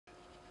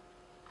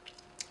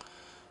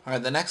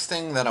Alright, the next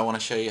thing that I want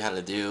to show you how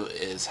to do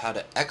is how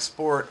to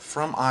export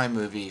from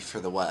iMovie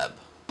for the web.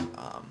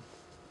 Um,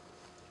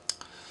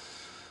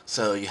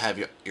 so you have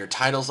your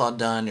titles all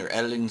done, your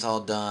editing's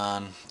all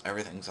done,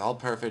 everything's all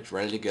perfect,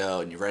 ready to go,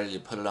 and you're ready to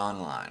put it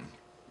online.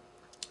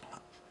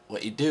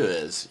 What you do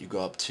is you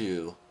go up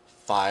to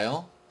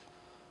File,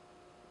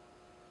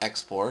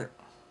 Export,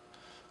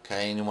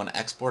 okay, and you want to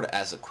export it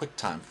as a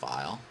QuickTime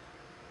file.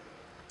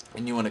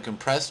 And you want to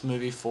compress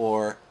movie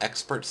for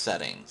expert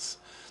settings.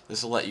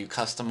 This will let you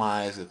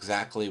customize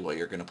exactly what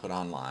you're going to put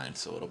online,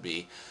 so it'll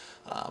be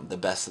the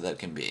best that it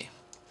can be.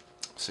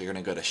 So you're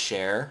going to go to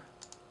Share,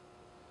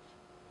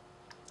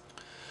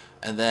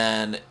 and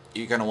then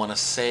you're going to want to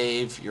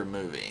save your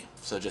movie.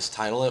 So just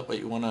title it what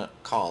you want to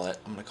call it.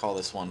 I'm going to call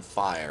this one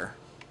Fire.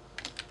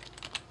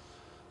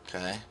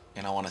 Okay,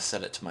 and I want to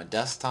set it to my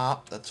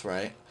desktop. That's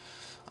right.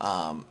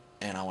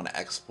 And I want to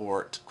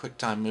export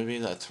QuickTime Movie.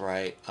 That's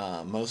right.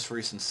 Most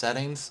recent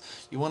settings.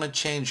 You want to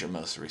change your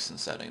most recent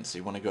settings. So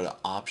you want to go to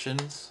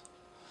Options,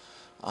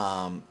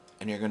 and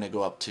you're going to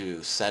go up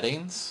to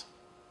Settings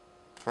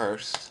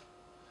first,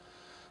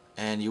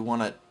 and you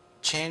want to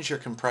change your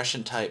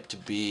compression type to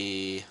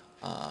be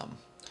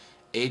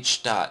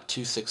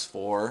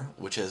H.264,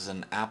 which is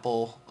an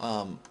Apple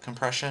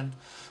compression.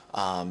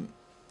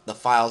 The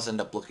files end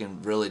up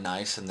looking really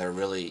nice, and they're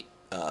really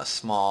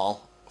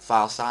small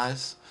file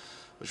size,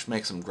 which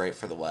makes them great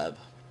for the web.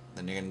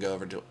 Then you're going to go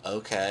over to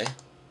OK.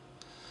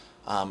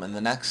 And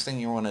the next thing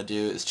you want to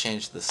do is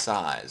change the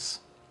size.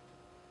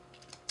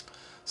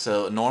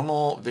 So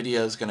normal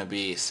video is going to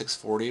be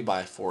 640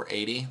 by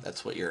 480.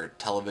 That's what your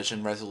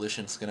television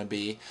resolution is going to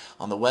be.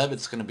 On the web,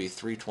 it's going to be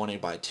 320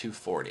 by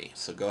 240.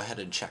 So go ahead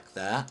and check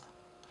that.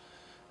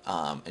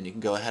 And you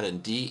can go ahead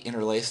and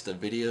de-interlace the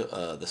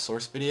video, the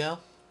source video,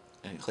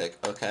 and click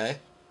OK.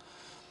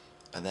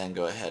 And then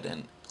go ahead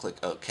and click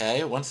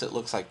OK. Once it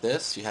looks like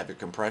this, you have your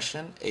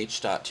compression,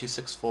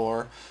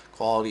 H.264,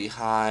 quality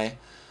high,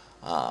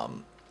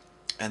 and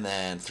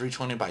then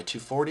 320 by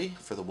 240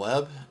 for the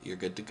web. You're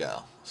good to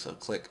go. So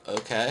click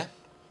OK,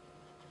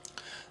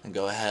 and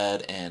go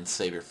ahead and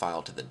save your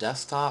file to the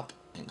desktop,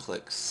 and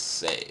click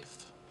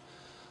Save.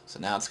 So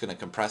now it's going to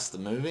compress the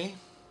movie.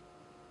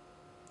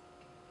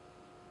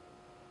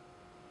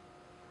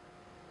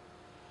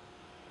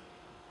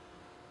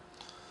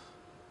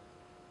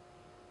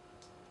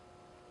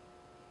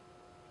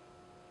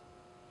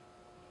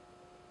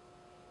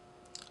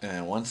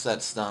 And once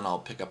that's done, I'll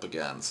pick up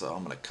again. So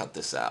I'm going to cut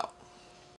this out.